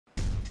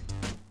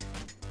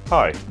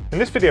Hi, in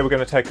this video we're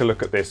going to take a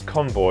look at this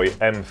Convoy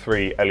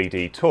M3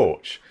 LED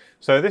torch.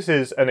 So this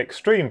is an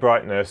extreme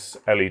brightness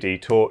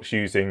LED torch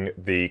using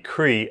the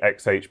Cree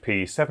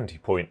XHP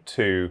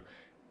 70.2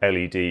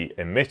 LED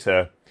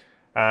emitter,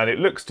 and it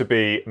looks to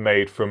be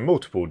made from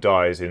multiple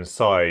dyes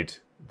inside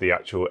the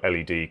actual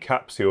LED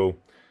capsule.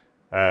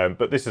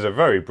 But this is a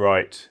very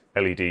bright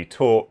LED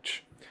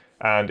torch,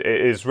 and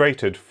it is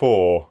rated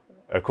for,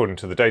 according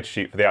to the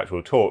datasheet for the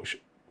actual torch,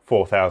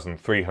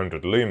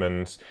 4,300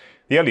 lumens.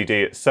 The LED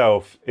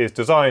itself is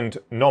designed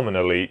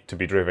nominally to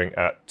be driven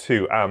at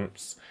 2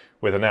 amps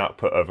with an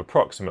output of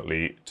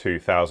approximately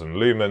 2,000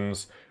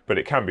 lumens, but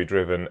it can be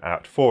driven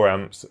at 4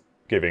 amps,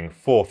 giving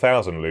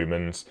 4,000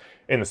 lumens.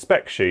 In the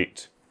spec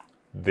sheet,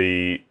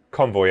 the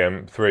Convoy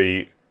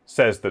M3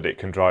 says that it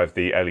can drive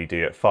the LED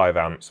at 5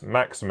 amps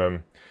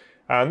maximum,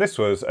 and this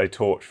was a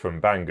torch from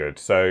Banggood.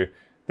 So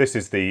this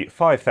is the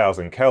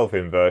 5000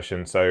 Kelvin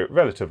version, so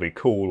relatively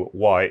cool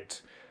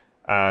white,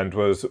 and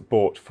was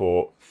bought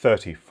for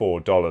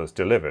 $34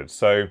 delivered,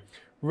 so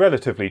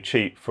relatively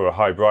cheap for a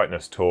high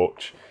brightness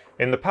torch.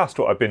 In the past,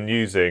 what I've been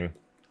using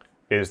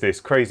is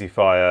this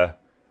Crazyfire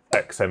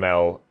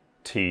XML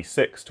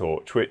T6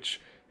 torch,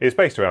 which is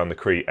based around the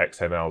Cree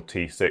XML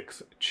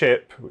T6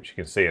 chip, which you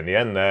can see in the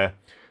end there.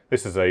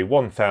 This is a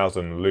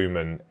 1000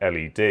 lumen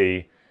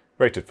LED,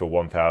 rated for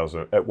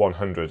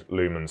 100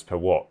 lumens per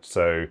watt.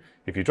 So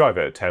if you drive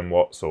it at 10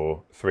 watts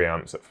or 3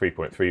 amps at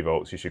 3.3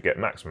 volts, you should get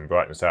maximum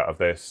brightness out of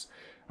this.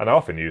 And I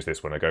often use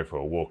this when I go for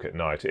a walk at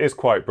night. It is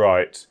quite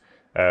bright,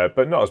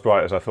 but not as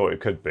bright as I thought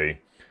it could be.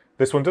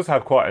 This one does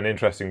have quite an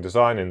interesting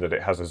design in that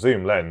it has a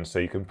zoom lens, so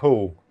you can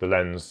pull the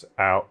lens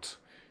out,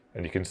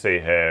 and you can see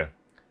here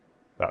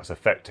that's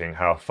affecting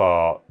how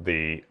far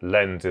the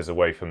lens is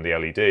away from the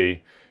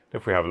LED.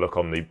 If we have a look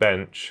on the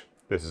bench,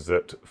 this is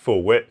at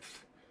full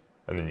width,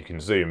 and then you can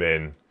zoom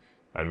in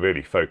and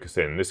really focus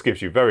in. This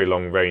gives you very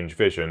long range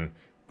vision,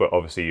 but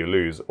obviously you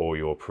lose all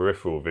your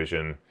peripheral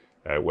vision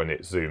when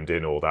it's zoomed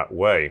in all that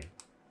way.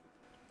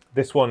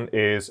 This one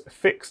is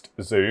fixed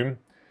zoom,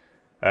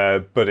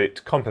 but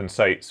it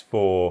compensates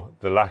for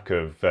the lack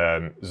of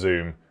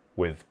zoom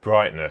with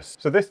brightness.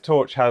 So this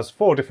torch has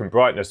 4 different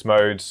brightness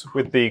modes.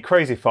 With the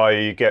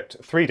Crazyfire you get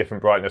 3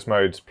 different brightness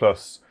modes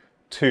plus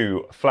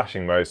 2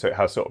 flashing modes, so it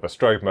has sort of a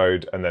strobe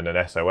mode and then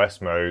an SOS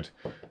mode.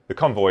 The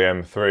Convoy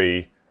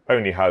M3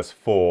 only has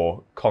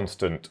 4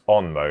 constant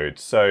on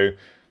modes. So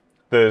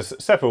there's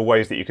several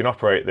ways that you can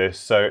operate this.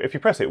 So if you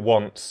press it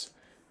once,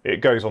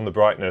 it goes on the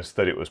brightness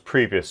that it was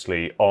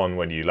previously on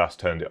when you last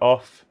turned it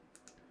off.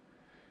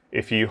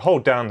 If you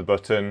hold down the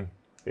button,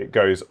 it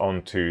goes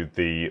on to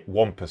the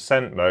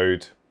 1%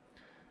 mode.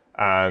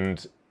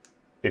 And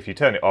if you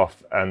turn it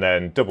off and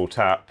then double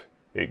tap,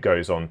 it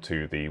goes on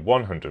to the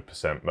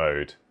 100%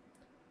 mode.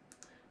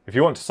 If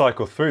you want to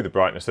cycle through the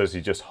brightnesses,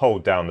 you just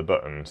hold down the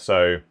button.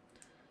 So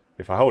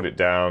if I hold it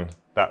down,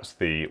 that's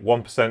the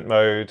 1%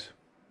 mode,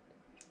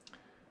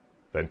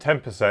 then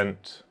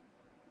 10%,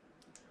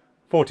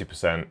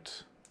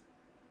 40%,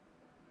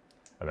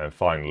 and then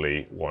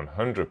finally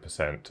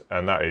 100%.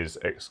 And that is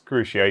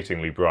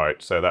excruciatingly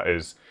bright. So that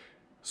is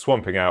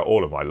swamping out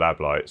all of my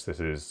lab lights. This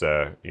is,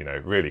 you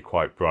know, really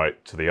quite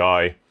bright to the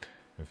eye.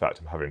 In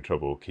fact, I'm having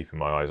trouble keeping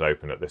my eyes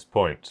open at this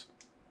point.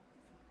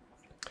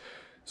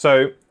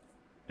 So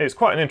it's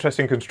quite an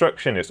interesting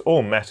construction. It's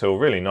all metal,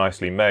 really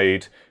nicely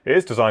made. It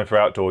is designed for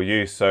outdoor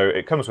use, so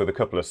it comes with a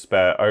couple of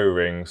spare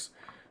O-rings,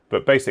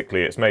 but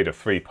basically it's made of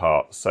 3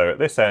 parts. So at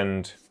this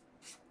end,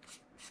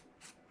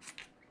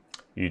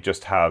 you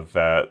just have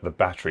the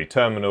battery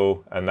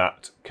terminal, and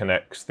that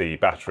connects the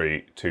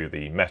battery to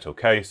the metal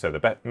case. So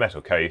the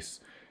metal case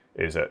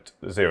is at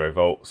 0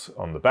 volts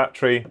on the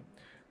battery.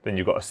 Then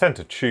you've got a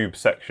center tube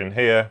section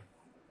here,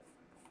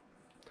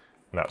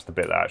 and that's the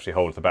bit that actually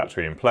holds the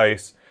battery in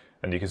place.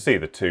 And you can see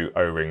the 2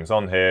 O-rings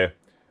on here,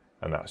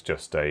 and that's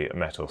just a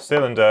metal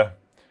cylinder.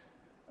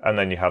 And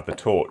then you have the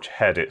torch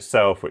head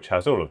itself, which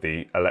has all of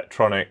the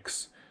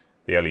electronics,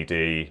 the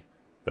LED,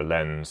 the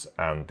lens,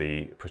 and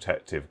the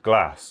protective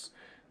glass.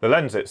 The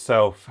lens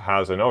itself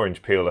has an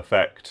orange peel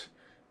effect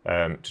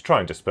to try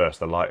and disperse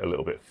the light a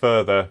little bit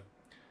further.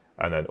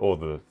 And then all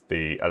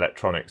the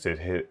electronics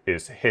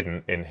is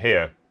hidden in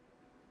here.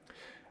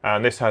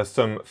 And this has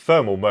some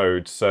thermal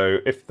modes, so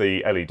if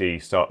the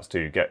LED starts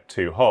to get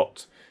too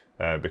hot,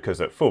 because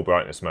at full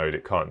brightness mode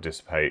it can't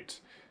dissipate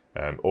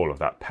all of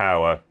that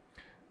power,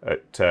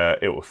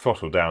 it will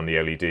throttle down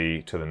the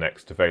LED to the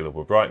next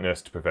available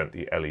brightness to prevent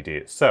the LED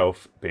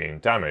itself being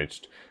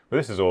damaged. But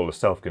this is all a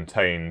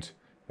self-contained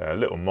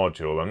little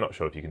module. I'm not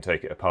sure if you can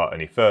take it apart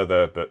any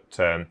further, but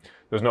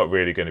there's not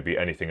really going to be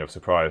anything of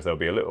surprise. There'll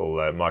be a little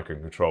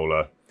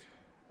microcontroller,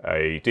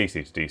 a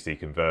DC to DC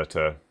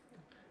converter,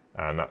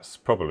 and that's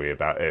probably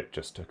about it,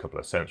 just a couple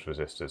of sense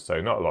resistors.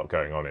 So not a lot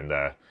going on in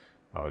there,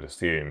 I would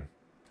assume.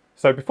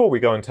 So before we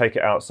go and take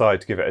it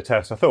outside to give it a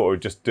test, I thought what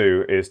we'd just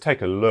do is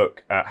take a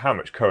look at how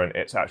much current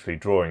it's actually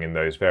drawing in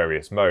those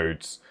various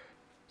modes.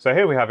 So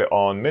here we have it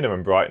on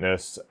minimum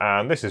brightness,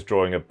 and this is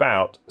drawing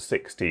about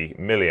 60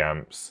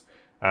 milliamps.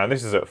 And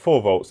this is at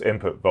 4 volts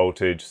input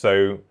voltage,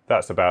 so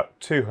that's about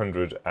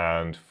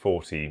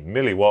 240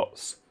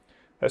 milliwatts.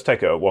 Let's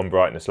take it at 1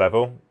 brightness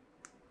level.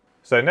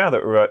 So now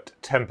that we're at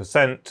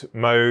 10%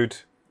 mode,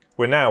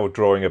 we're now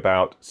drawing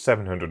about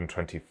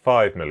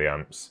 725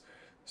 milliamps.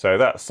 So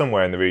that's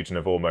somewhere in the region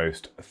of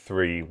almost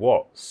 3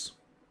 watts.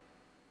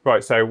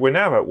 Right, so we're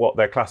now at what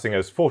they're classing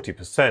as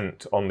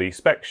 40% on the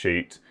spec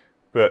sheet,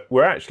 but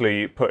we're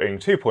actually putting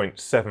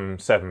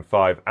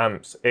 2.775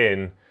 amps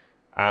in,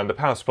 and the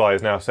power supply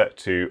is now set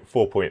to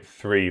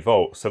 4.3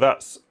 volts. So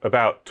that's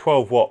about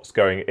 12 watts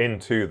going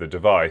into the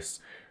device,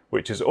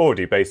 which is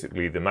already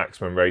basically the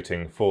maximum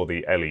rating for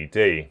the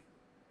LED.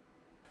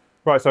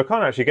 Right, so I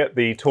can't actually get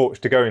the torch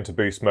to go into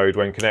boost mode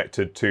when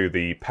connected to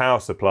the power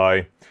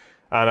supply,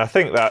 and I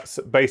think that's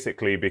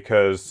basically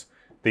because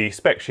the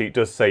spec sheet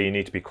does say you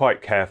need to be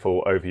quite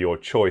careful over your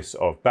choice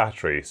of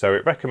battery. So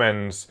it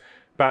recommends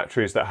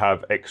batteries that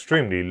have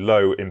extremely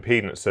low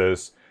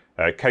impedances,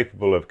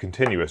 capable of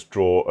continuous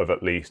draw of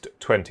at least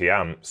 20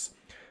 amps.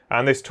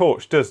 And this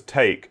torch does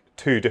take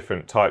 2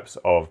 different types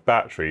of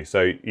battery.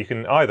 So you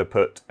can either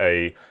put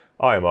a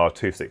IMR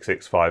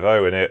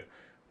 26650 in it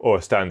or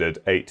a standard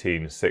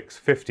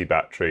 18650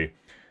 battery.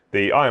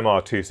 The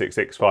IMR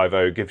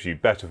 26650 gives you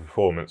better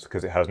performance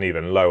because it has an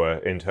even lower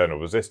internal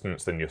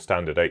resistance than your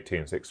standard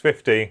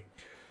 18650.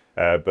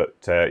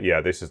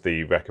 Yeah, this is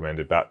the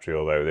recommended battery,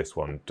 although this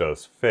one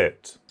does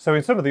fit. So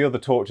in some of the other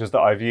torches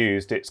that I've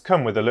used, it's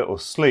come with a little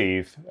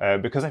sleeve,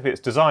 because if it's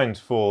designed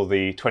for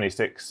the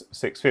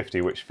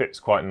 26650, which fits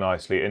quite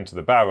nicely into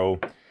the barrel,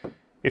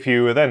 if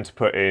you were then to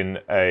put in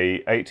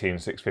a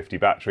 18650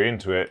 battery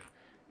into it,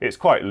 it's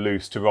quite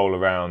loose to roll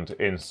around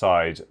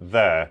inside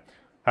there.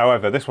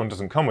 However, this one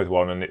doesn't come with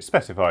one, and it's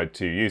specified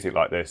to use it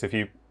like this. If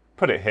you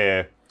put it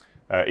here,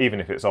 even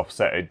if it's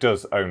offset, it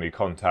does only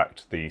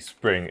contact the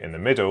spring in the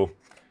middle.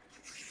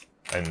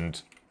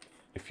 And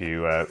if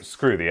you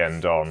screw the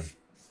end on,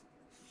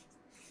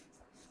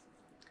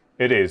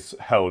 it is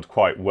held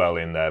quite well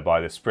in there by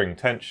the spring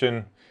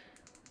tension,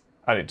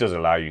 and it does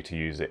allow you to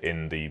use it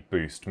in the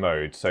boost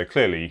mode. So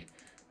clearly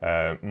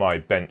my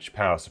bench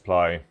power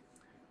supply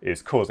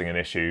is causing an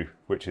issue,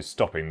 which is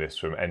stopping this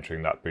from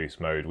entering that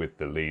boost mode with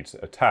the leads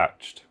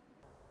attached.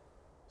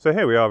 So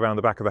here we are around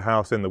the back of the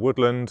house in the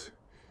woodland.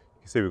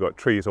 You can see we've got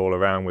trees all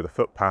around with a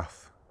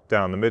footpath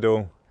down the middle,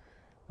 and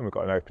we've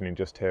got an opening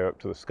just here up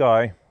to the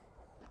sky.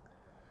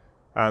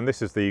 And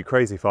this is the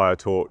Crazy Fire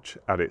torch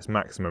at its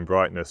maximum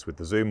brightness with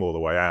the zoom all the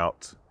way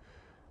out.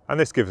 And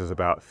this gives us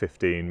about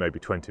 15,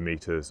 maybe 20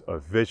 meters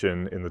of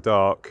vision in the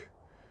dark,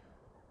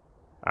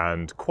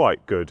 and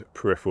quite good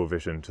peripheral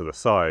vision to the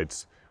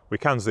sides. We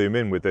can zoom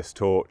in with this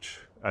torch,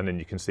 and then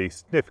you can see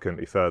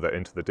significantly further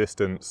into the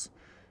distance,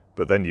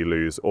 but then you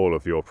lose all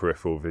of your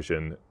peripheral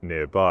vision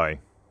nearby.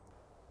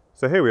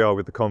 So here we are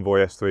with the Convoy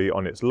S3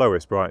 on its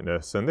lowest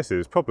brightness, and this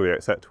is probably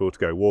acceptable to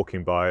go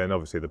walking by, and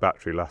obviously the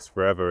battery lasts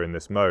forever in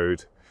this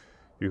mode.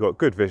 You've got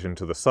good vision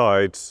to the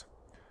sides,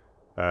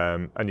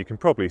 and you can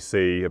probably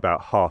see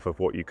about half of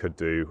what you could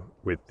do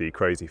with the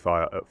Crazy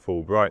Fire at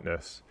full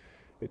brightness.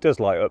 It does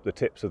light up the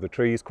tips of the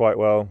trees quite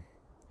well.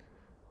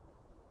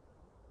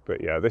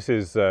 But yeah, this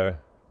is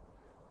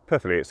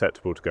perfectly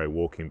acceptable to go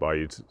walking by.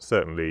 You'd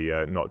certainly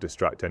not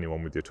distract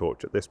anyone with your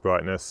torch at this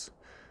brightness.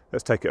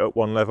 Let's take it up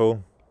 1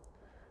 level.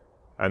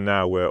 And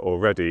now we're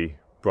already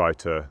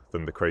brighter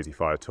than the Crazy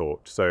Fire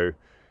torch. So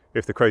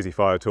if the Crazy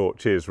Fire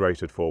torch is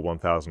rated for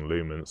 1000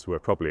 lumens, we're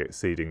probably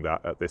exceeding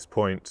that at this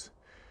point.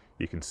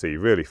 You can see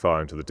really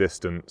far into the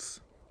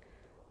distance.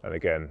 And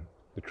again,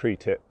 the tree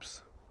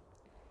tips,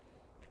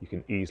 you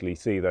can easily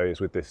see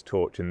those with this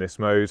torch in this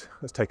mode.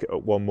 Let's take it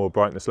up 1 more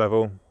brightness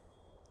level.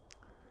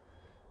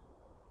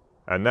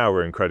 And now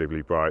we're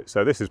incredibly bright.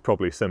 So this is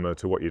probably similar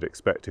to what you'd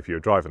expect if you were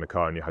driving a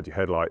car and you had your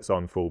headlights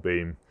on full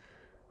beam.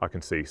 I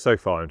can see so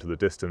far into the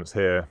distance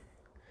here.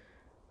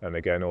 And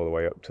again, all the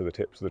way up to the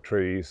tips of the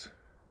trees,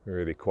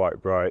 really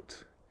quite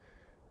bright.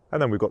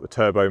 And then we've got the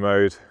turbo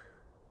mode.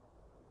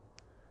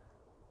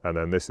 And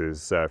then this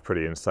is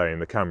pretty insane.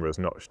 The camera's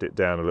notched it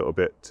down a little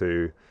bit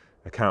to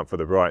account for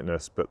the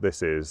brightness, but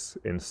this is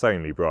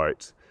insanely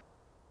bright.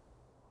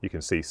 You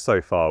can see so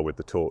far with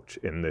the torch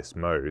in this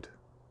mode.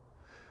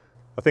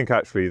 I think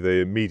actually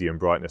the medium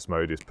brightness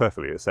mode is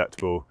perfectly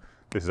acceptable.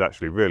 This is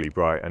actually really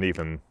bright, and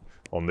even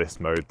on this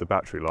mode the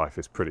battery life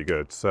is pretty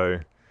good. So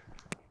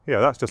yeah,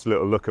 that's just a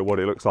little look at what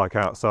it looks like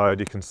outside.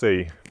 You can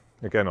see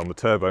again on the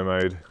turbo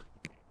mode.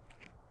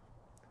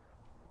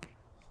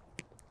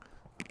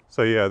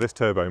 So yeah, this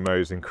turbo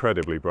mode is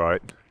incredibly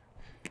bright.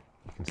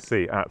 You can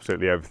see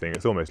absolutely everything.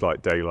 It's almost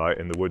like daylight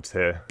in the woods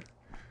here,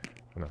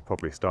 and I'm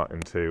probably starting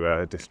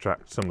to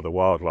distract some of the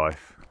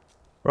wildlife.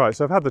 Right,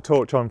 so I've had the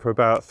torch on for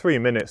about 3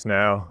 minutes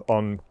now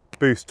on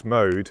boost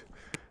mode,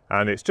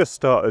 and it's just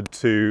started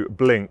to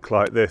blink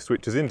like this,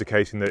 which is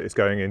indicating that it's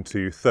going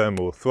into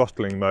thermal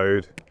throttling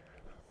mode.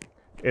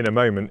 In a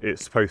moment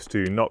it's supposed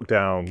to knock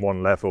down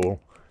 1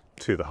 level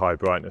to the high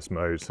brightness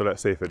mode, so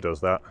let's see if it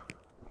does that.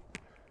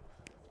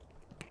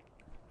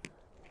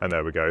 And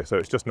there we go, so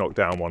it's just knocked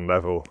down 1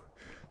 level.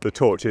 The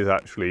torch is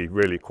actually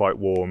really quite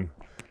warm,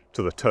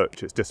 to the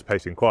touch. It's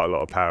dissipating quite a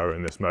lot of power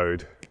in this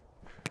mode,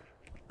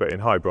 but in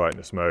high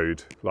brightness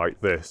mode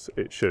like this,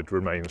 it should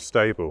remain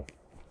stable.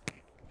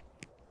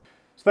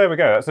 So there we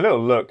go, that's a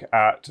little look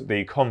at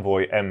the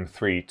Convoy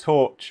M3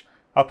 torch.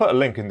 I'll put a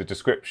link in the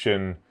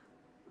description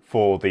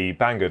for the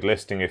Banggood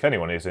listing if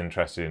anyone is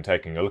interested in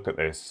taking a look at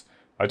this.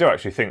 I do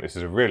actually think this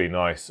is a really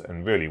nice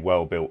and really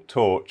well built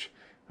torch,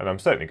 and I'm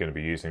certainly going to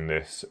be using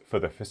this for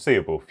the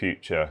foreseeable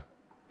future,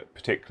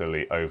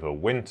 particularly over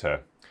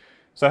winter.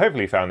 So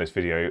hopefully you found this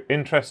video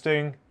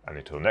interesting, and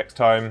until next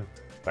time,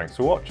 thanks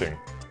for watching.